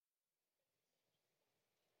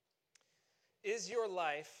Is your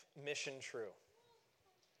life mission true?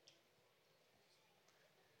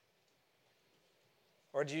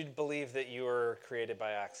 Or do you believe that you were created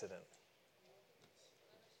by accident?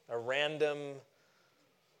 A random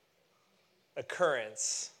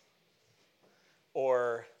occurrence?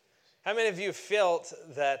 Or how many of you felt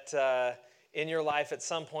that in your life at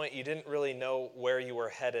some point you didn't really know where you were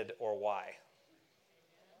headed or why?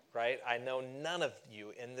 Right? I know none of you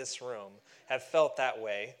in this room have felt that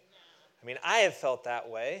way. I mean, I have felt that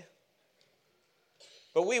way.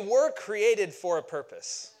 But we were created for a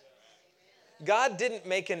purpose. God didn't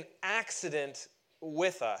make an accident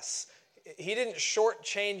with us. He didn't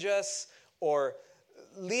shortchange us or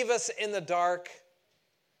leave us in the dark.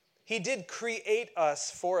 He did create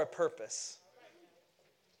us for a purpose.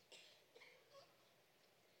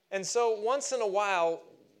 And so once in a while,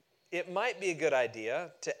 it might be a good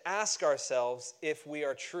idea to ask ourselves if we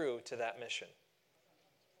are true to that mission.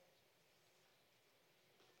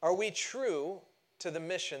 Are we true to the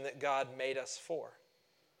mission that God made us for?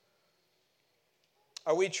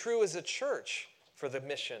 Are we true as a church for the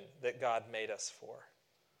mission that God made us for?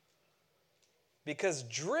 Because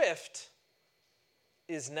drift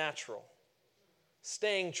is natural.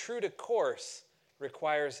 Staying true to course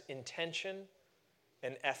requires intention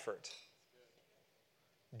and effort.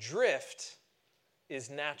 Drift is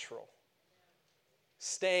natural.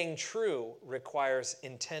 Staying true requires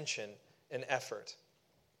intention and effort.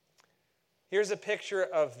 Here's a picture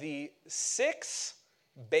of the 6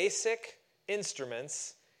 basic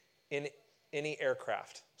instruments in any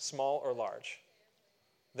aircraft, small or large.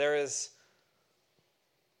 There is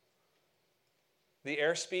the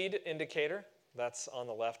airspeed indicator. That's on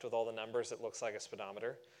the left with all the numbers. It looks like a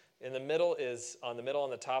speedometer. On the middle on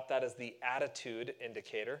the top, that is the attitude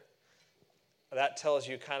indicator. That tells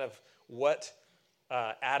you kind of what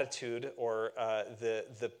attitude or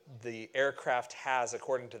the aircraft has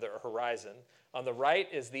according to the horizon. On the right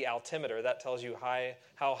is the altimeter. That tells you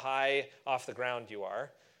how high off the ground you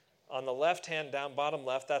are. On the left hand, down bottom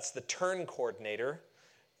left, that's the turn coordinator.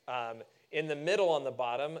 In the middle on the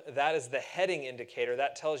bottom, that is the heading indicator.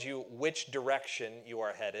 That tells you which direction you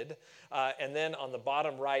are headed. And then on the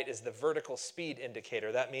bottom right is the vertical speed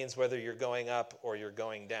indicator. That means whether you're going up or you're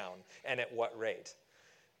going down and at what rate.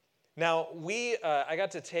 Now, I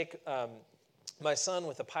got to take my son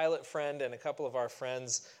with a pilot friend and a couple of our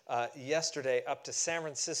friends yesterday up to San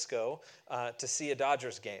Francisco to see a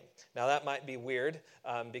Dodgers game. Now, that might be weird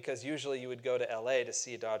because usually you would go to LA to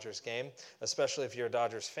see a Dodgers game, especially if you're a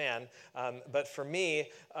Dodgers fan. But for me,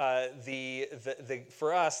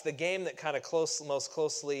 for us, the game that kind of most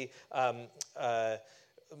closely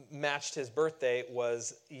matched his birthday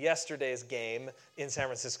was yesterday's game in San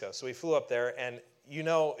Francisco. So we flew up there, and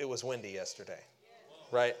it was windy yesterday,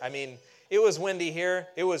 right? I mean, it was windy here.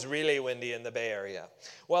 It was really windy in the Bay Area.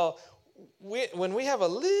 Well, when we have a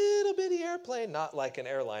little bitty airplane, not like an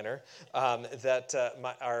airliner, that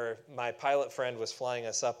my pilot friend was flying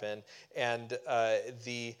us up in, and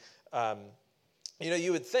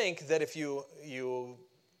you would think that if you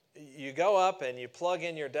go up and you plug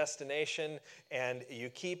in your destination and you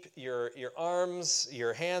keep your arms,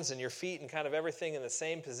 your hands, and your feet and kind of everything in the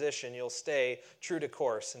same position, you'll stay true to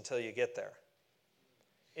course until you get there.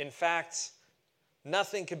 In fact,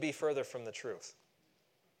 nothing could be further from the truth.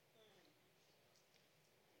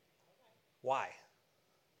 Why?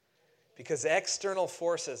 Because external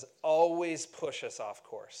forces always push us off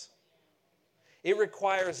course. It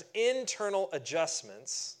requires internal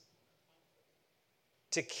adjustments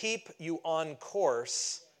to keep you on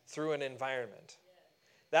course through an environment.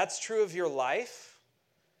 That's true of your life.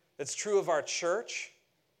 That's true of our church.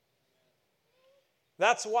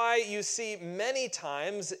 That's why you see many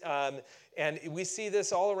times, and we see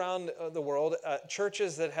this all around the world,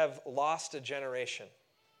 churches that have lost a generation.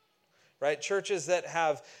 Right? Churches that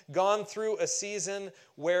have gone through a season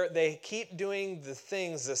where they keep doing the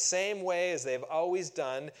things the same way as they've always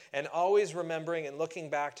done and always remembering and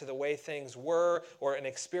looking back to the way things were or an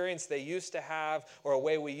experience they used to have or a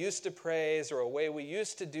way we used to praise or a way we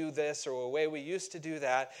used to do this or a way we used to do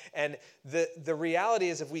that. And the reality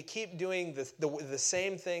is if we keep doing the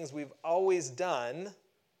same things we've always done,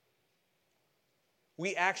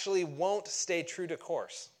 we actually won't stay true to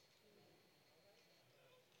course.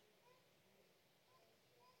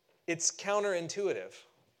 It's counterintuitive.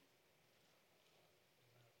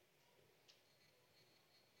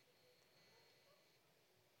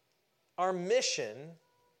 Our mission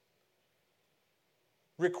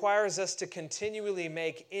requires us to continually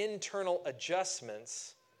make internal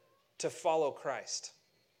adjustments to follow Christ.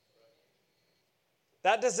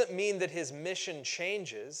 That doesn't mean that his mission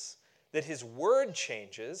changes, that his word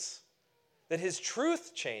changes, that his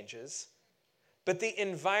truth changes, but the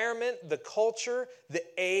environment, the culture, the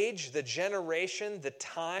age, the generation, the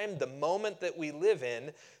time, the moment that we live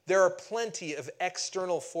in, there are plenty of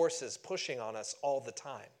external forces pushing on us all the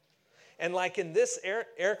time. And like in this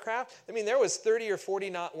aircraft, there was 30 or 40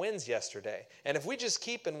 knot winds yesterday. And if we just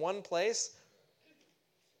keep in one place,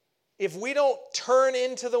 if we don't turn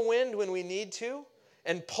into the wind when we need to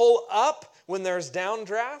and pull up when there's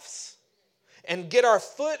downdrafts and get our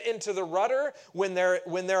foot into the rudder when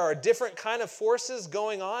there are different kind of forces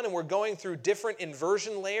going on and we're going through different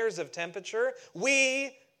inversion layers of temperature,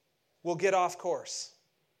 we will get off course.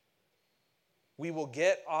 We will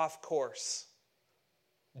get off course.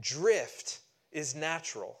 Drift is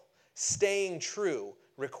natural. Staying true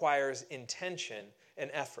requires intention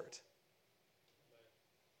and effort.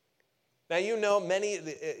 Now, many,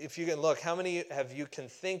 if you can look, how many of you can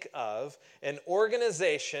think of an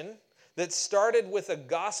organization that started with a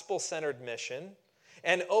gospel-centered mission,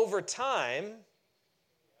 and over time,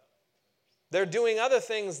 they're doing other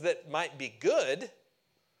things that might be good,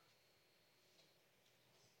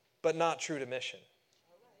 but not true to mission?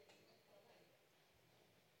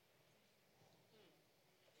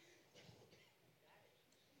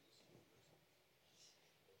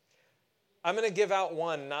 I'm going to give out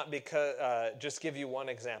one, not because, just give you one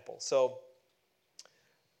example. So,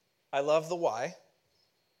 I love the Y.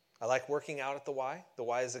 I like working out at the Y. The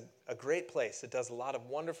Y is a great place. It does a lot of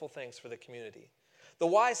wonderful things for the community. The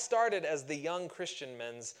Y started as the Young Christian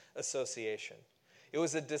Men's Association. It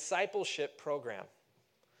was a discipleship program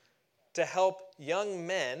to help young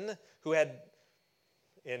men who had,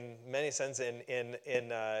 in many senses, in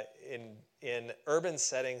urban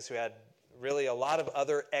settings, who had really a lot of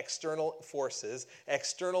other external forces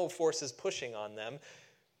pushing on them,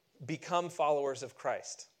 become followers of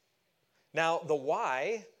Christ. Now, the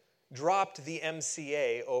Y dropped the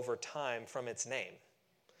MCA over time from its name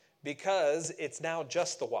because it's now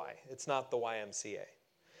just the Y. It's not the YMCA.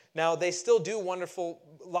 Now, they still do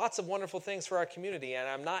lots of wonderful things for our community, and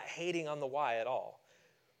I'm not hating on the Y at all.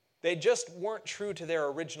 They just weren't true to their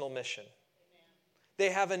original mission. Amen. They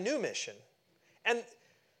have a new mission.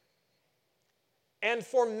 And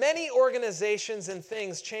for many organizations and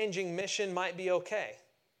things, changing mission might be okay.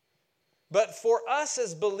 But for us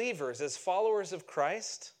as believers, as followers of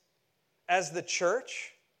Christ, as the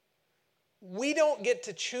church, we don't get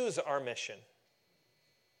to choose our mission.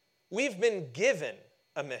 We've been given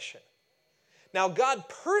a mission. Now, God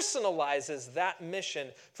personalizes that mission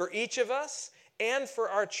for each of us and for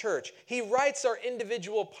our church. He writes our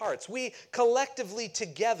individual parts. We collectively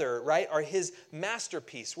together, are his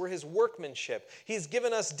masterpiece. We're his workmanship. He's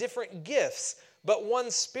given us different gifts, but one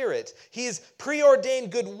Spirit. He's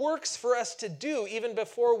preordained good works for us to do even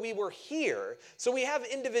before we were here. So we have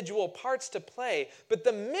individual parts to play, but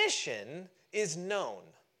the mission is known.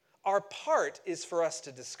 Our part is for us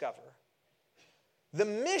to discover. The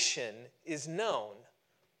mission is known.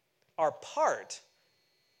 Our part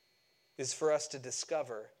is for us to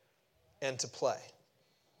discover and to play.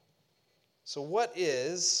 So what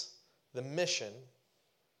is the mission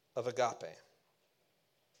of Agape?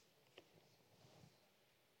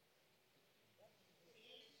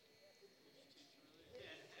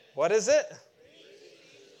 What is it?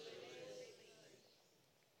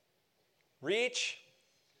 Reach,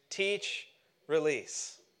 teach,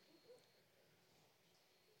 release.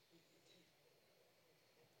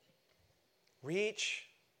 Reach,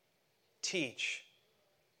 teach,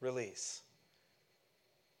 release.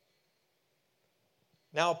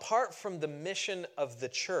 Now, apart from the mission of the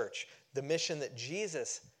church, the mission that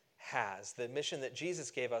Jesus has, the mission that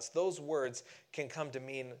Jesus gave us, those words can come to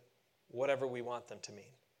mean whatever we want them to mean.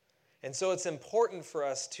 And so it's important for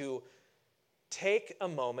us to take a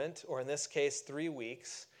moment, or in this case, 3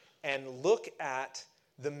 weeks, and look at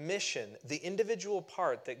the mission, the individual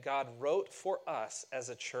part that God wrote for us as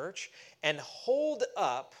a church, and hold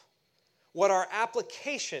up what our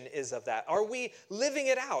application is of that. Are we living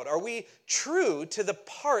it out? Are we true to the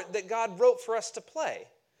part that God wrote for us to play?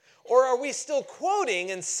 Or are we still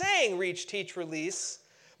quoting and saying reach, teach, release,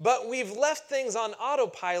 but we've left things on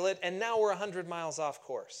autopilot and now we're 100 miles off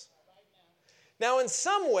course? Now, in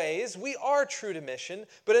some ways, we are true to mission,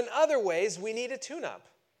 but in other ways, we need a tune-up.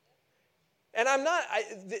 And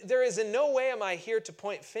there is in no way am I here to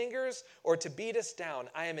point fingers or to beat us down.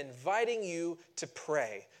 I am inviting you to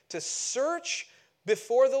pray, to search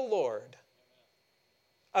before the Lord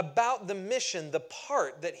about the mission, the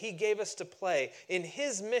part that he gave us to play in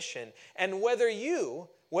his mission, and whether your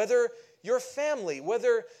family,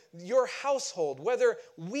 whether your household, whether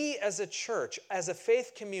we as a church, as a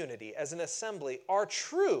faith community, as an assembly, are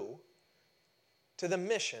true to the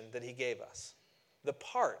mission that he gave us, the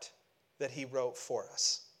part that he wrote for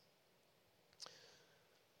us.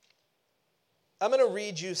 I'm going to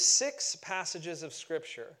read you 6 passages of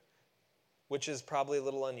Scripture, which is probably a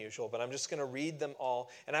little unusual, but I'm just going to read them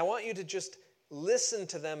all. And I want you to just listen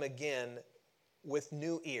to them again with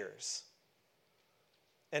new ears.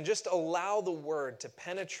 And just allow the word to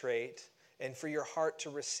penetrate and for your heart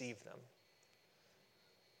to receive them.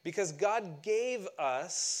 Because God gave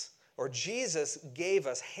us, or Jesus gave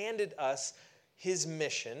us, handed us his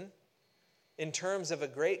mission in terms of a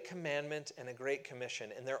great commandment and a great commission.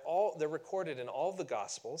 And they're recorded in all of the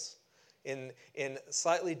Gospels in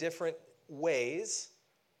slightly different ways.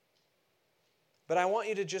 But I want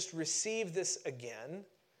you to just receive this again,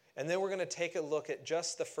 and then we're going to take a look at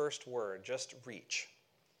just the first word, just reach.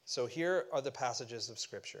 So here are the passages of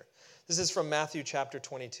Scripture. This is from Matthew chapter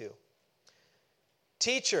 22.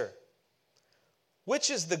 Teacher, which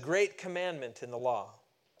is the great commandment in the law?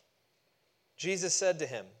 Jesus said to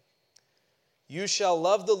him, you shall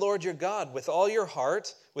love the Lord your God with all your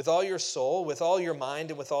heart, with all your soul, with all your mind,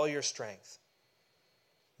 and with all your strength.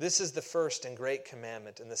 This is the first and great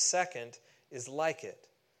commandment, and the second is like it.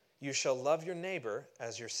 You shall love your neighbor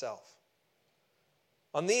as yourself.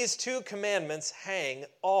 On these 2 commandments hang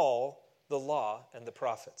all the law and the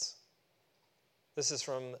prophets. This is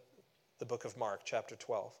from the book of Mark, chapter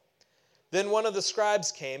 12. Then one of the scribes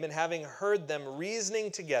came, and having heard them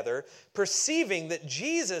reasoning together, perceiving that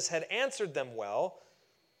Jesus had answered them well,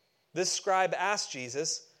 this scribe asked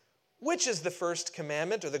Jesus, which is the first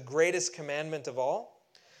commandment, or the greatest commandment of all?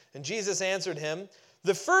 And Jesus answered him,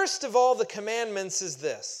 the first of all the commandments is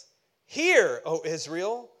this, hear, O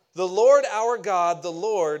Israel, the Lord our God, the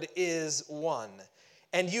Lord is one.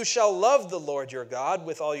 And you shall love the Lord your God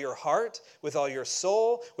with all your heart, with all your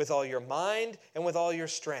soul, with all your mind, and with all your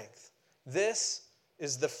strength. This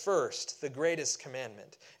is the first, the greatest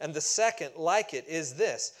commandment. And the second, like it, is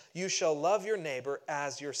this, you shall love your neighbor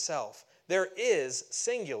as yourself. There is,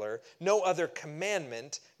 singular, no other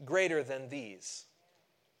commandment greater than these.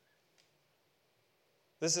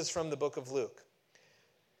 This is from the book of Luke,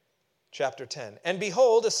 chapter 10. And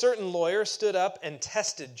behold, a certain lawyer stood up and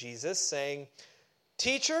tested Jesus, saying,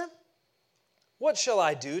 Teacher, what shall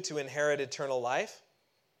I do to inherit eternal life?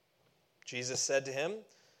 Jesus said to him,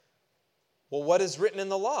 well, what is written in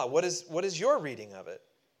the law? What is your reading of it?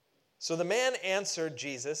 So the man answered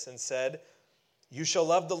Jesus and said, you shall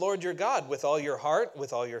love the Lord your God with all your heart,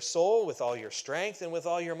 with all your soul, with all your strength, and with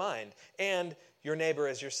all your mind, and your neighbor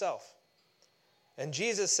as yourself. And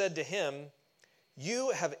Jesus said to him,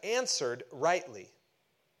 you have answered rightly.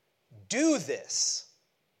 Do this,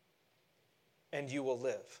 and you will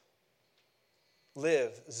live.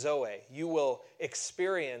 Live, Zoe. You will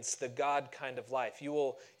experience the God kind of life. You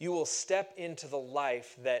will step into the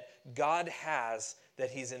life that God has,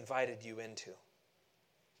 that he's invited you into.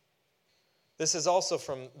 This is also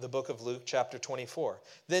from the book of Luke, chapter 24.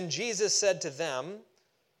 Then Jesus said to them,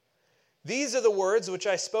 these are the words which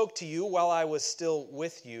I spoke to you while I was still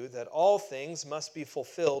with you, that all things must be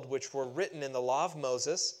fulfilled which were written in the law of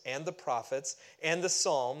Moses and the prophets and the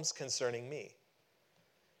Psalms concerning me.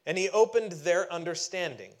 And he opened their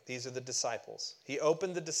understanding. These are the disciples. He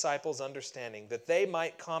opened the disciples' understanding that they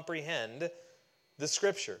might comprehend the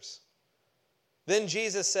Scriptures. Then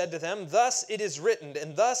Jesus said to them, thus it is written,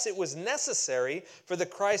 and thus it was necessary for the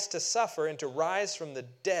Christ to suffer and to rise from the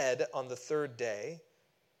dead on the 3rd day,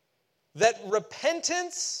 that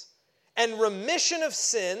repentance and remission of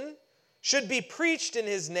sin should be preached in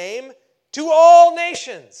his name to all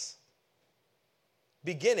nations,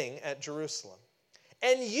 beginning at Jerusalem.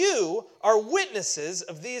 And you are witnesses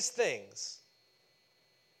of these things.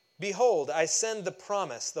 Behold, I send the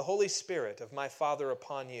promise, the Holy Spirit of my Father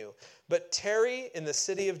upon you. But tarry in the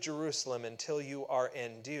city of Jerusalem until you are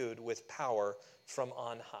endued with power from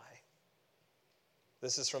on high.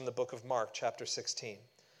 This is from the book of Mark, chapter 16.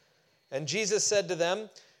 And Jesus said to them,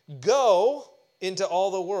 go into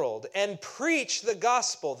all the world and preach the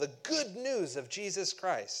gospel, the good news of Jesus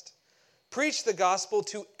Christ. Preach the gospel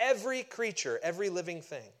to every creature, every living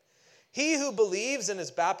thing. He who believes and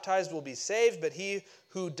is baptized will be saved, but he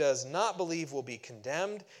who does not believe will be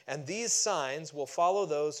condemned. And these signs will follow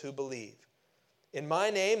those who believe. In my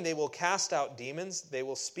name they will cast out demons, they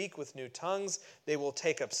will speak with new tongues, they will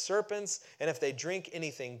take up serpents, and if they drink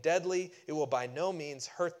anything deadly, it will by no means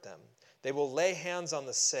hurt them. They will lay hands on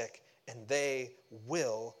the sick, and they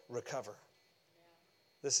will recover.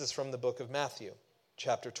 This is from the book of Matthew,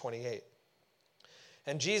 chapter 28.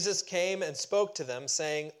 And Jesus came and spoke to them,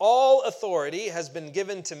 saying, all authority has been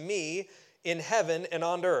given to me in heaven and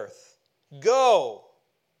on earth. Go,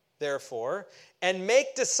 therefore, and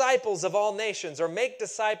make disciples of all nations, or make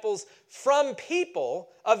disciples from people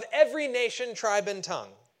of every nation, tribe, and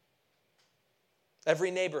tongue.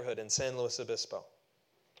 Every neighborhood in San Luis Obispo.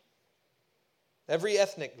 Every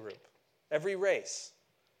ethnic group. Every race.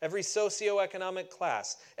 Every socioeconomic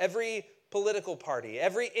class. Every political party.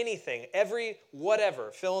 Every anything. Every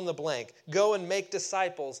whatever. Fill in the blank. Go and make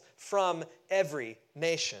disciples from every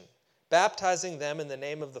nation, baptizing them in the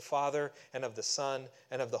name of the Father and of the Son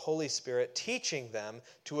and of the Holy Spirit, teaching them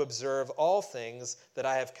to observe all things that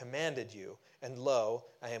I have commanded you. And lo,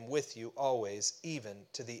 I am with you always, even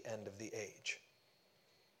to the end of the age.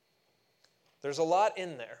 There's a lot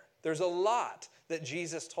in there. There's a lot that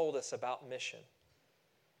Jesus told us about mission.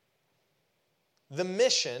 The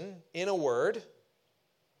mission, in a word,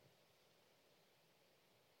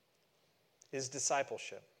 is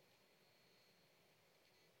discipleship.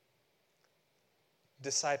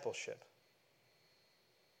 Discipleship.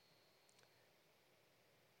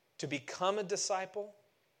 To become a disciple,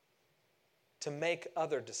 to make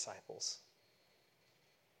other disciples.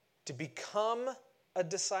 To become a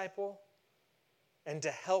disciple, and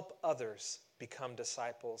to help others become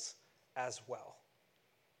disciples as well.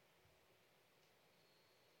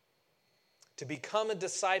 To become a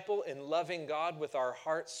disciple in loving God with our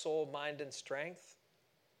heart, soul, mind, and strength,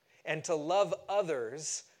 and to love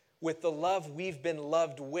others with the love we've been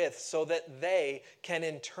loved with, so that they can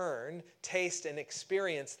in turn taste and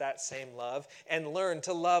experience that same love and learn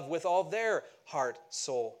to love with all their heart,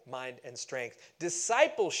 soul, mind, and strength.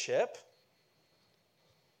 Discipleship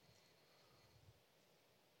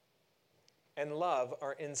and love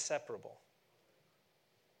are inseparable.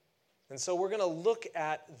 And so we're going to look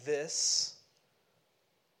at this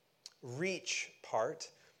reach part,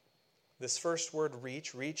 this first word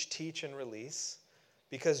reach, teach, and release,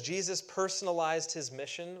 because Jesus personalized his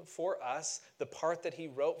mission for us, the part that he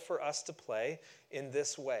wrote for us to play, in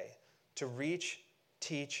this way: to reach,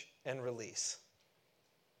 teach, and release.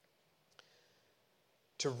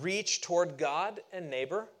 To reach toward God and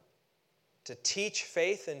neighbor, to teach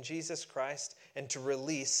faith in Jesus Christ, and to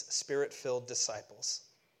release spirit-filled disciples.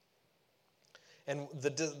 And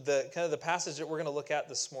the kind of the passage that we're going to look at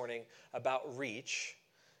this morning about reach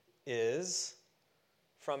is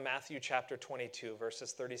from Matthew chapter 22,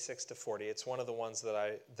 verses 36 to 40. It's one of the ones that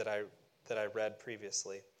I read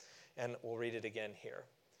previously, and we'll read it again here.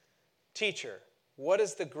 Teacher, what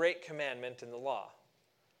is the great commandment in the law?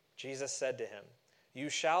 Jesus said to him, you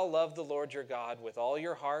shall love the Lord your God with all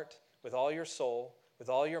your heart, with all your soul, with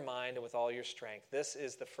all your mind, and with all your strength. This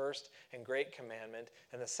is the first and great commandment,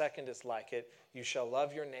 and the second is like it. You shall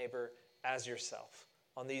love your neighbor as yourself.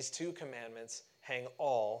 On these two commandments hang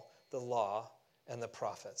all the law and the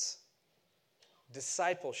prophets.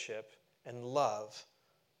 Discipleship and love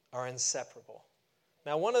are inseparable.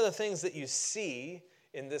 Now, one of the things that you see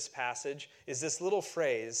in this passage is this little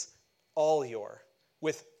phrase, all your,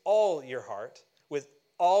 with all your heart, with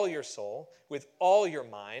all your soul, with all your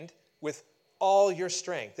mind, with all your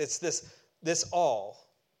strength. It's this all.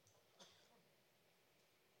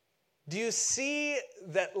 Do you see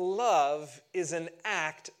that love is an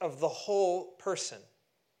act of the whole person?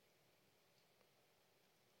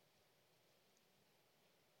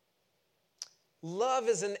 Love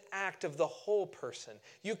is an act of the whole person.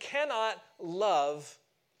 You cannot love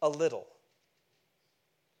a little.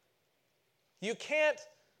 You can't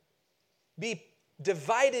be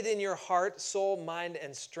divided in your heart, soul, mind,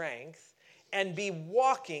 and strength and be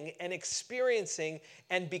walking and experiencing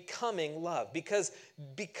and becoming love. Because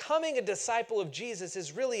becoming a disciple of Jesus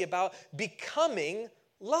is really about becoming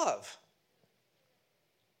love.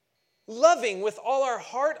 Loving with all our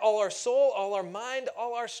heart, all our soul, all our mind,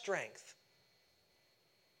 all our strength.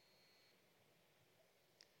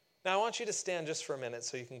 Now, I want you to stand just for a minute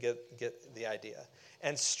so you can get the idea.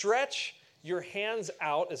 And stretch your hands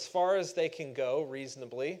out as far as they can go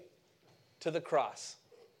reasonably to the cross.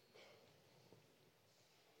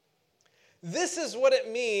 This is what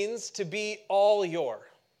it means to be all your.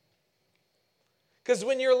 Because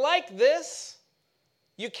when you're like this,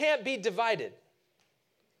 you can't be divided.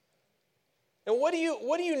 And what do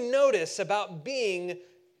you notice about being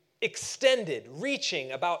extended,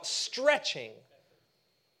 reaching, about stretching?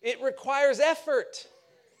 It requires effort.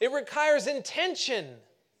 It requires intention.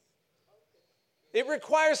 It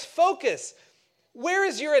requires focus. Where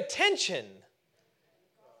is your attention?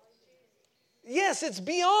 Yes, it's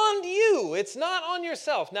beyond you. It's not on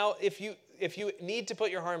yourself. Now, if you need to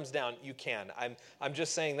put your arms down, you can. I'm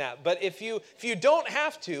just saying that. But if you don't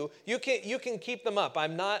have to, you can keep them up.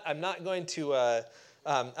 I'm not going to.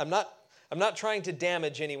 I'm not trying to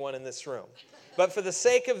damage anyone in this room. But for the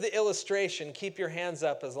sake of the illustration, keep your hands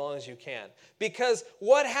up as long as you can. Because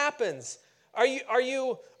what happens? Are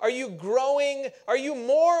you growing? Are you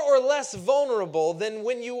more or less vulnerable than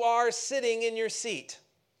when you are sitting in your seat?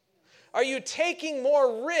 Are you taking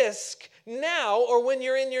more risk now or when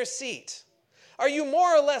you're in your seat? Are you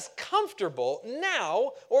more or less comfortable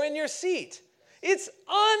now or in your seat? It's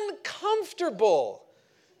uncomfortable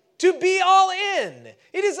to be all in.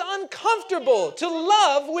 It is uncomfortable to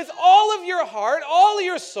love with all of your heart, all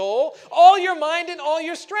your soul, all your mind, and all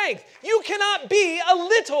your strength. You cannot be a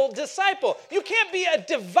little disciple. You can't be a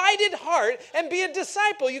divided heart and be a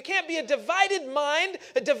disciple. You can't be a divided mind,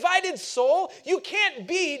 a divided soul. You can't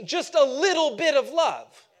be just a little bit of love.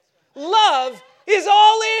 Love is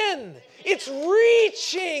all in. It's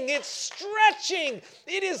reaching. It's stretching.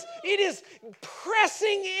 It is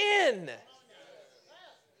pressing in.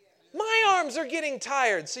 My arms are getting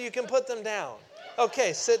tired, so you can put them down.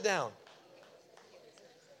 Okay, sit down.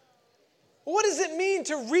 What does it mean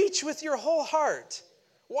to reach with your whole heart?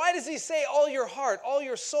 Why does he say all your heart, all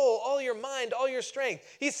your soul, all your mind, all your strength?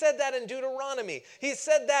 He said that in Deuteronomy. He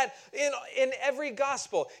said that in every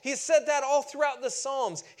gospel. He said that all throughout the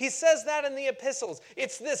Psalms. He says that in the epistles.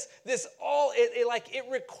 It's this all, it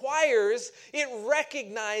requires, it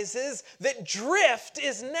recognizes that drift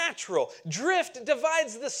is natural. Drift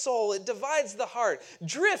divides the soul. It divides the heart.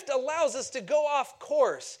 Drift allows us to go off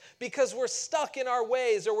course because we're stuck in our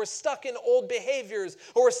ways, or we're stuck in old behaviors,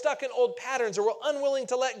 or we're stuck in old patterns, or we're unwilling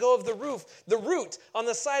to let go of the root on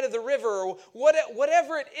the side of the river, or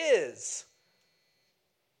whatever it is.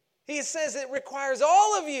 He says it requires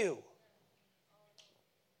all of you.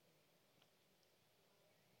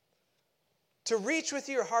 To reach with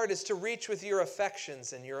your heart is to reach with your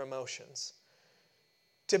affections and your emotions.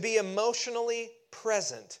 To be emotionally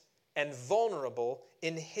present and vulnerable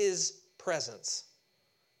in His presence.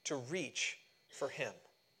 To reach for Him.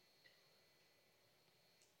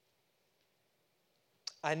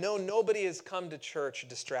 I know nobody has come to church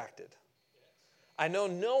distracted. I know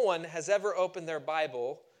no one has ever opened their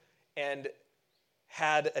Bible and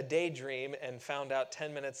had a daydream and found out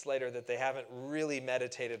 10 minutes later that they haven't really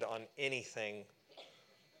meditated on anything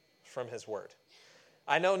from His Word.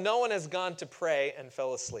 I know no one has gone to pray and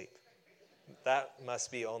fell asleep. That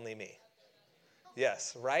must be only me.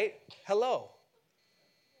 Yes, right? Hello.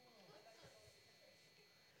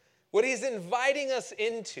 What He's inviting us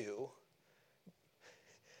into,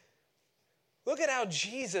 look at how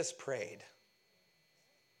Jesus prayed.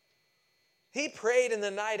 He prayed in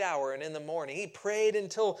the night hour and in the morning. He prayed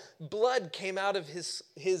until blood came out of his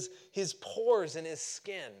pores and his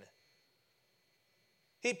skin.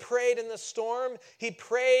 He prayed in the storm. He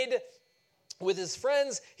prayed with his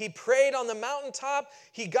friends. He prayed on the mountaintop.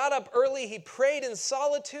 He got up early. He prayed in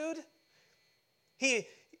solitude. He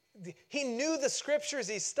knew the Scriptures.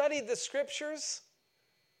 He studied the Scriptures.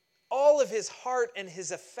 All of his heart and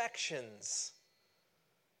his affections,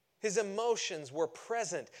 his emotions were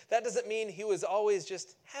present. That doesn't mean he was always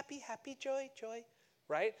just happy, happy, joy, joy,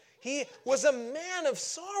 right? He was a man of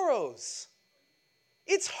sorrows.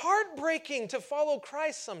 It's heartbreaking to follow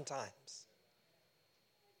Christ sometimes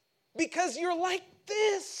because you're like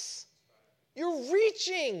this. You're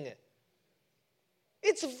reaching.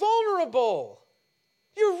 It's vulnerable.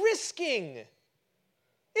 You're risking.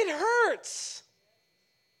 It hurts.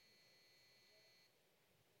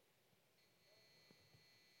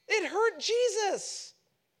 It hurt Jesus.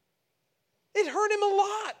 It hurt Him a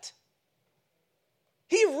lot.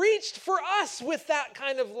 He reached for us with that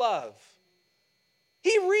kind of love.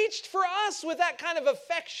 He reached for us with that kind of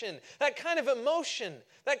affection, that kind of emotion,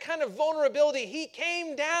 that kind of vulnerability. He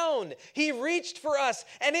came down. He reached for us,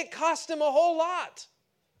 and it cost Him a whole lot.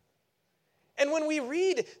 And when we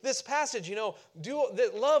read this passage, do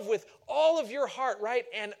that love with all of your heart, right?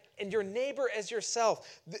 And your neighbor as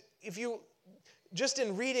yourself. If you just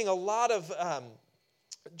in reading a lot of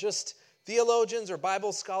just theologians or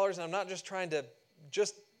Bible scholars, and I'm not just trying to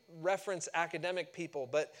just reference academic people,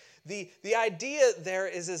 but the idea there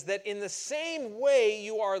is that in the same way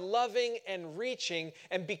you are loving and reaching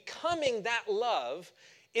and becoming that love,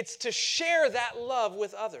 it's to share that love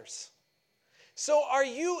with others. So are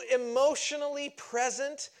you emotionally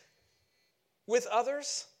present with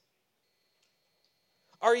others?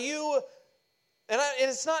 Are you... And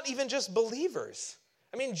it's not even just believers.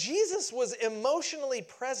 I mean, Jesus was emotionally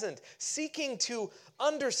present, seeking to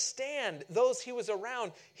understand those He was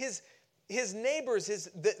around, his neighbors,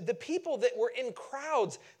 the people that were in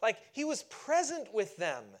crowds. Like, He was present with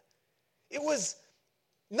them. It was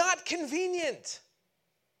not convenient.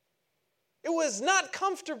 It was not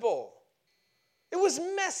comfortable. It was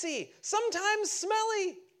messy, sometimes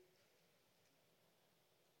smelly.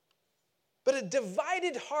 But a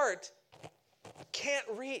divided heart can't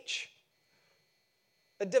reach.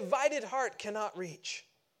 A divided heart cannot reach.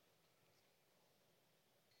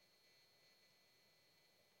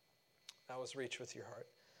 That was reach with your heart.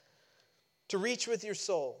 To reach with your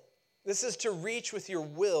soul. This is to reach with your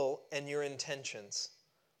will and your intentions.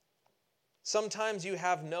 Sometimes you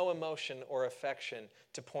have no emotion or affection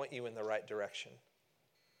to point you in the right direction.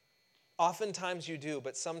 Oftentimes you do,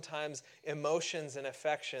 but sometimes emotions and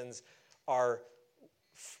affections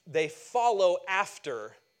they follow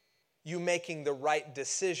after you making the right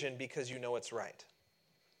decision because you know it's right.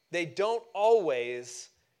 They don't always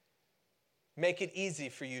make it easy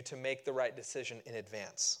for you to make the right decision in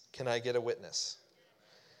advance. Can I get a witness?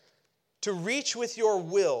 To reach with your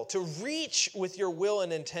will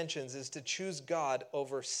and intentions is to choose God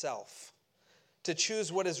over self. To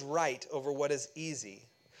choose what is right over what is easy.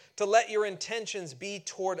 To let your intentions be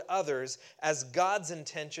toward others as God's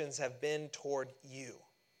intentions have been toward you.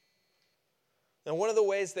 And one of the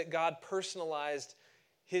ways that God personalized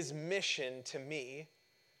his mission to me,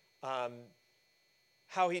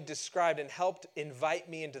 how he described and helped invite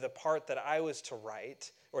me into the part that I was to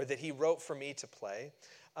write, or that he wrote for me to play.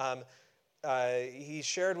 He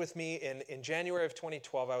shared with me in January of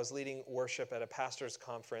 2012, I was leading worship at a pastor's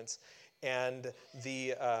conference, and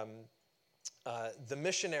the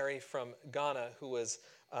missionary from Ghana who was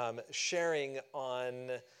sharing on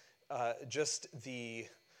just the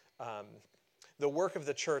work of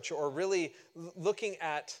the church, or really looking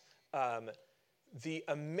at the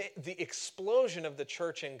explosion of the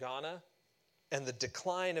church in Ghana and the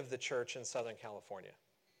decline of the church in Southern California.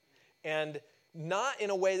 And not in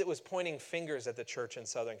a way that was pointing fingers at the church in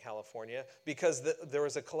Southern California, because there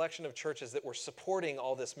was a collection of churches that were supporting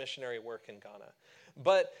all this missionary work in Ghana.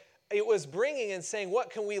 But it was bringing and saying, what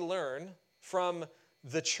can we learn from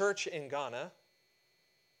the church in Ghana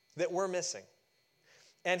that we're missing?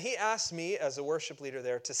 And he asked me, as a worship leader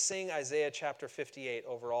there, to sing Isaiah chapter 58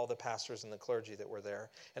 over all the pastors and the clergy that were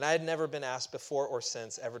there. And I had never been asked before or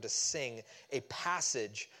since ever to sing a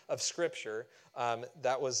passage of Scripture.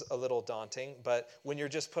 That was a little daunting, but when you're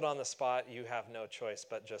just put on the spot, you have no choice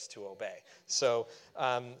but just to obey. So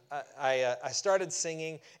I started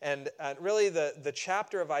singing, and really the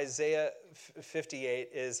chapter of Isaiah 58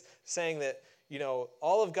 is saying that, you know,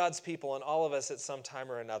 all of God's people and all of us at some time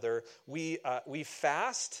or another, we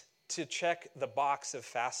fast to check the box of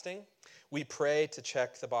fasting. We pray to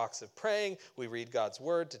check the box of praying. We read God's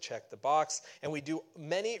word to check the box. And we do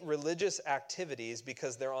many religious activities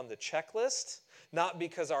because they're on the checklist, not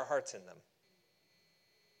because our heart's in them.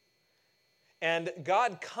 And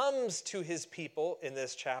God comes to his people in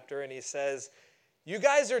this chapter and he says, you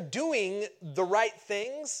guys are doing the right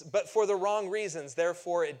things, but for the wrong reasons.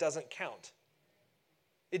 Therefore, it doesn't count.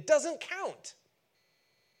 It doesn't count.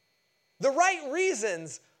 The right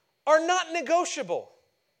reasons are not negotiable.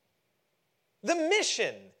 The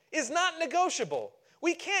mission is not negotiable.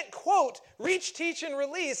 We can't quote, reach, teach, and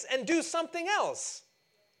release and do something else.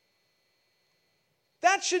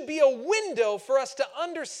 That should be a window for us to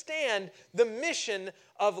understand the mission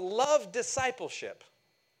of love discipleship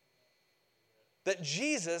that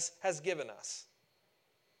Jesus has given us.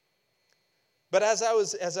 But as I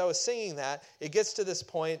was singing that, it gets to this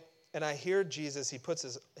point, and I hear Jesus. He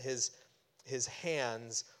puts his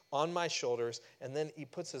hands on my shoulders, and then he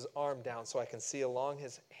puts his arm down so I can see along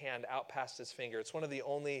his hand out past his finger. It's one of the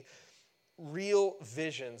only real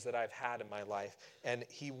visions that I've had in my life. And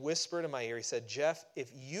he whispered in my ear, he said, Jeff, if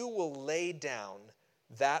you will lay down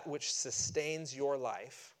that which sustains your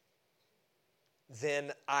life,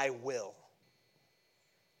 then I will.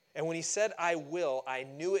 And when he said I will, I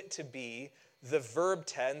knew it to be the verb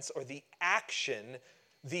tense, or the action,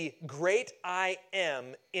 the great I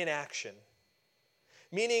am in action.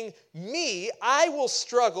 Meaning, I will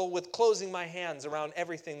struggle with closing my hands around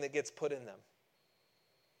everything that gets put in them.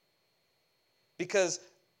 Because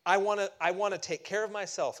I want to take care of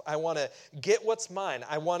myself. I want to get what's mine.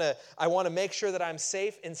 I want to make sure that I'm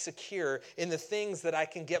safe and secure in the things that I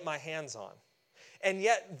can get my hands on. And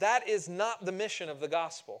yet, that is not the mission of the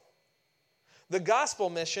gospel. The gospel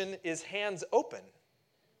mission is hands open.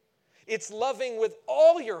 It's loving with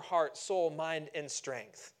all your heart, soul, mind, and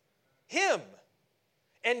strength. Him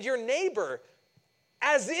and your neighbor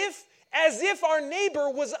as if our neighbor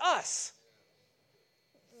was us.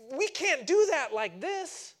 We can't do that like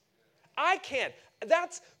this. I can't.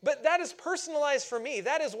 But that is personalized for me.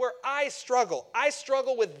 That is where I struggle. I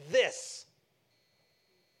struggle with this.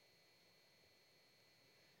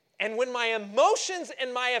 And when my emotions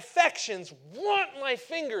and my affections want my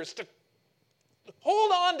fingers to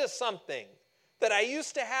hold on to something that I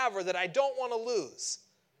used to have or that I don't want to lose,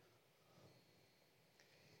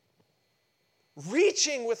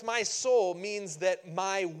 Reaching with my soul means that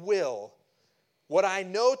my will, what I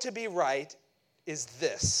know to be right, is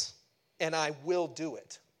this, and I will do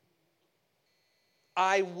it.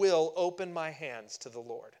 I will open my hands to the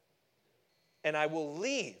Lord, and I will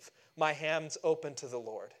leave my hands open to the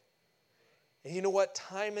Lord. And you know what?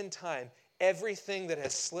 Time and time, everything that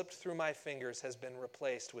has slipped through my fingers has been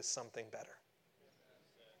replaced with something better.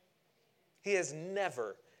 He has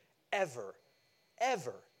never, ever,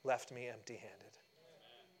 ever left me empty-handed.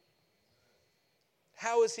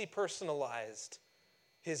 How has he personalized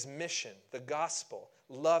his mission, the gospel,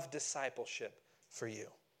 love, discipleship for you?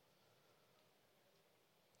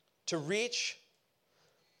 To reach,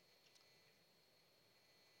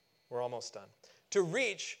 we're almost done. To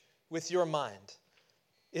reach with your mind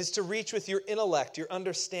is to reach with your intellect, your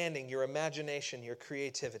understanding, your imagination, your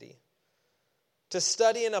creativity. To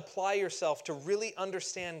study and apply yourself to really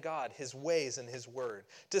understand God, his ways and his word.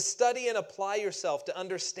 To study and apply yourself to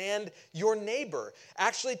understand your neighbor.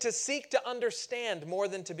 Actually, to seek to understand more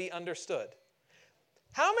than to be understood.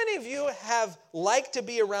 How many of you have liked to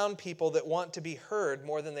be around people that want to be heard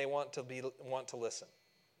more than they want to listen?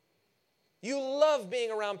 You love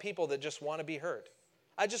being around people that just want to be heard.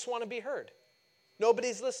 I just want to be heard.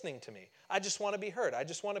 Nobody's listening to me. I just want to be heard. I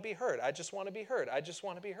just want to be heard. I just want to be heard. I just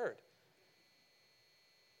want to be heard.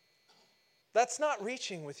 That's not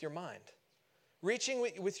reaching with your mind. Reaching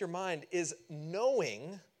with your mind is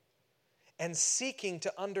knowing and seeking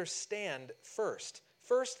to understand first.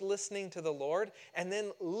 First listening to the Lord, and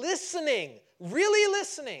then listening, really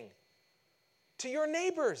listening to your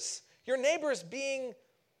neighbors. Your neighbors being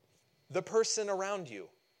the person around you.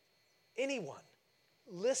 Anyone.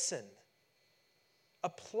 Listen.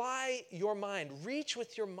 Apply your mind. Reach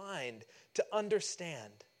with your mind to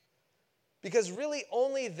understand. Because really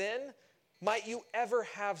only then might you ever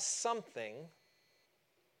have something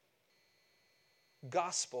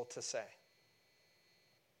gospel to say.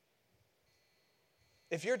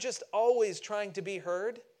 If you're just always trying to be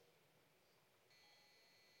heard,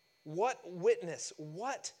 what witness,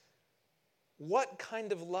 what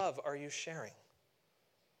kind of love are you sharing?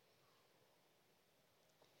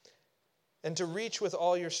 And to reach with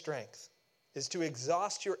all your strength is to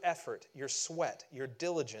exhaust your effort, your sweat, your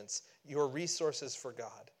diligence, your resources for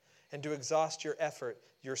God. And to exhaust your effort,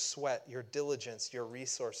 your sweat, your diligence, your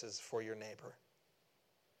resources for your neighbor.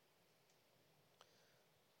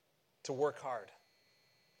 To work hard.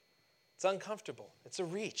 It's uncomfortable. It's a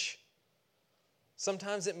reach.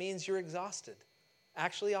 Sometimes it means you're exhausted.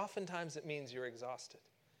 Actually, oftentimes it means you're exhausted.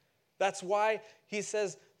 That's why he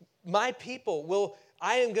says, my people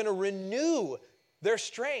I am going to renew their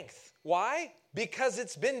strength. Why? Because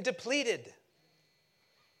it's been depleted.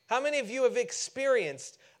 How many of you have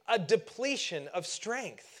experienced a depletion of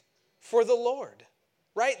strength for the Lord?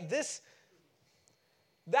 Right? That's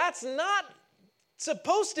not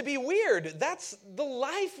supposed to be weird. That's the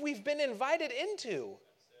life we've been invited into.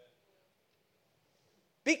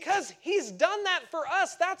 Because he's done that for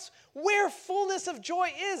us. That's where fullness of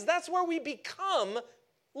joy is. That's where we become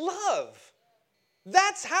love.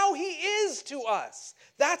 That's how he is to us.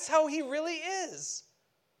 That's how he really is.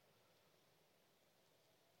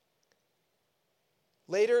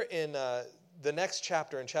 Later in the next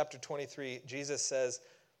chapter, in chapter 23, Jesus says,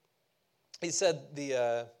 at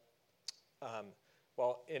the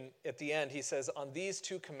end, he says, on these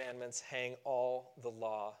two commandments hang all the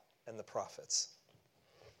law and the prophets.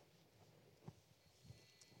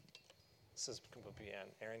 This is completely Ann.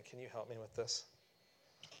 Aaron, can you help me with this?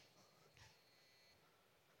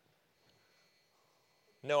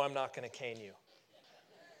 No, I'm not going to cane you.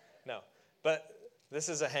 No, but this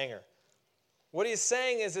is a hanger. What he's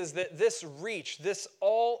saying is that this reach, this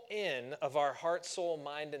all-in of our heart, soul,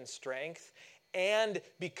 mind, and strength, and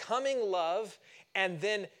becoming love, and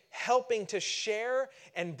then helping to share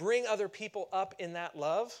and bring other people up in that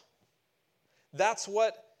love, that's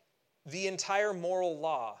what the entire moral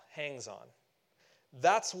law hangs on.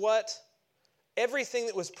 That's what everything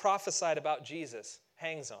that was prophesied about Jesus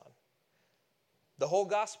hangs on. The whole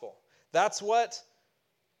gospel. That's what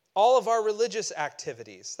all of our religious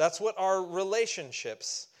activities, that's what our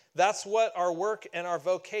relationships, that's what our work and our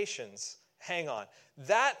vocations hang on.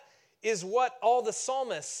 That is what all the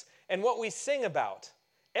psalmists and what we sing about.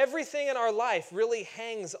 Everything in our life really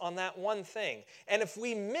hangs on that one thing. And if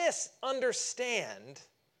we misunderstand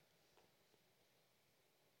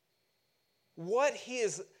what he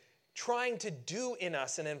is trying to do in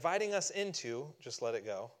us and inviting us into, just let it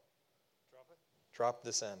go. Drop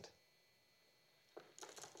this end.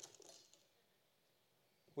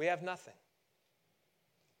 We have nothing.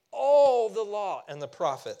 All the law and the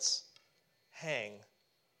prophets hang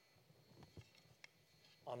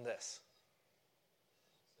on this.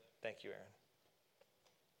 Thank you, Aaron.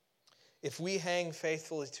 If we hang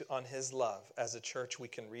faithfully on his love as a church, we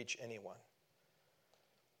can reach anyone.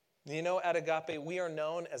 You know, at Agape, we are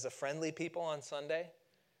known as a friendly people on Sunday.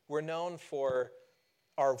 We're known for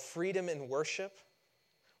our freedom in worship.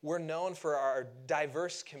 We're known for our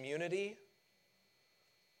diverse community.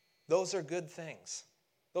 Those are good things.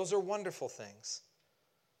 Those are wonderful things.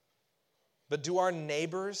 But do our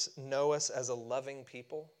neighbors know us as a loving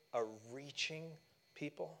people, a reaching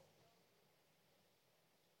people?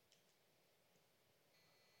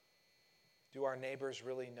 Do our neighbors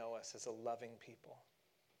really know us as a loving people,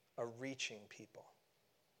 a reaching people?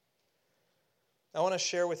 I want to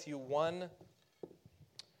share with you one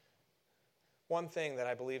thing that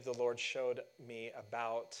I believe the Lord showed me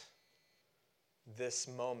about this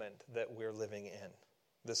moment that we're living in,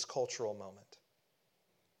 this cultural moment.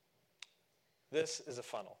 This is a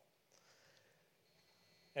funnel,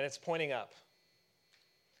 and it's pointing up.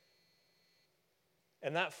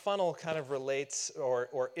 And that funnel kind of relates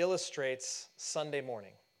or illustrates Sunday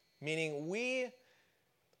morning, meaning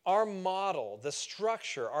our model, the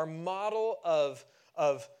structure, our model of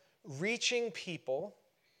reaching people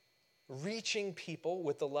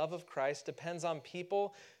with the love of Christ depends on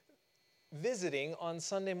people visiting on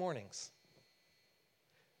Sunday mornings.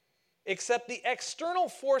 Except the external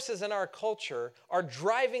forces in our culture are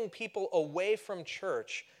driving people away from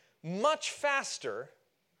church much faster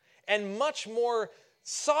and much more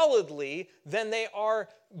solidly than they are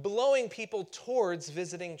blowing people towards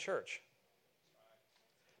visiting church.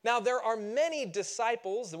 Now, there are many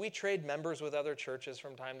disciples. We trade members with other churches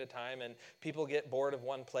from time to time, and people get bored of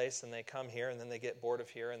one place and they come here, and then they get bored of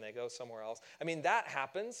here and they go somewhere else. I mean, that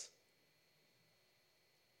happens.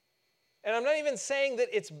 And I'm not even saying that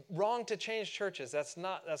it's wrong to change churches. That's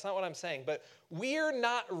not what I'm saying. But we're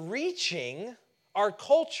not reaching our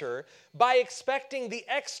culture by expecting the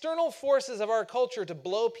external forces of our culture to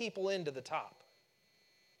blow people into the top.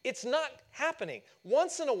 It's not happening.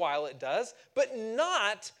 Once in a while it does, but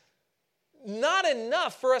not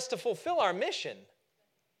enough for us to fulfill our mission.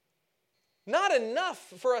 Not enough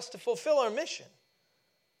for us to fulfill our mission.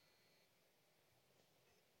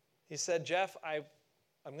 He said, Jeff,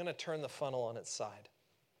 I'm going to turn the funnel on its side.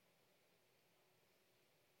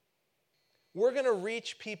 We're going to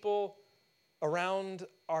reach people around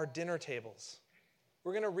our dinner tables.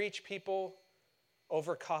 We're going to reach people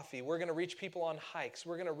over coffee. We're going to reach people on hikes.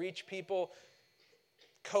 We're going to reach people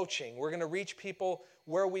coaching. We're going to reach people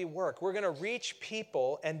where we work. We're going to reach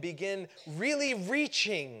people and begin really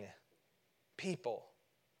reaching people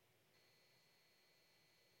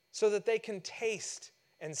so that they can taste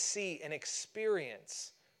and see and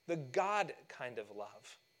experience the God kind of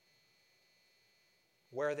love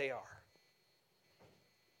where they are.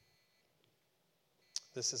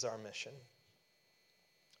 This is our mission.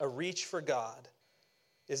 A reach for God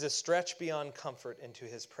is a stretch beyond comfort into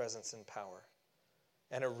his presence and power.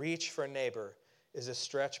 And a reach for neighbor is a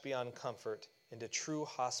stretch beyond comfort into true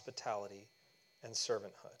hospitality and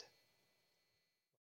servanthood.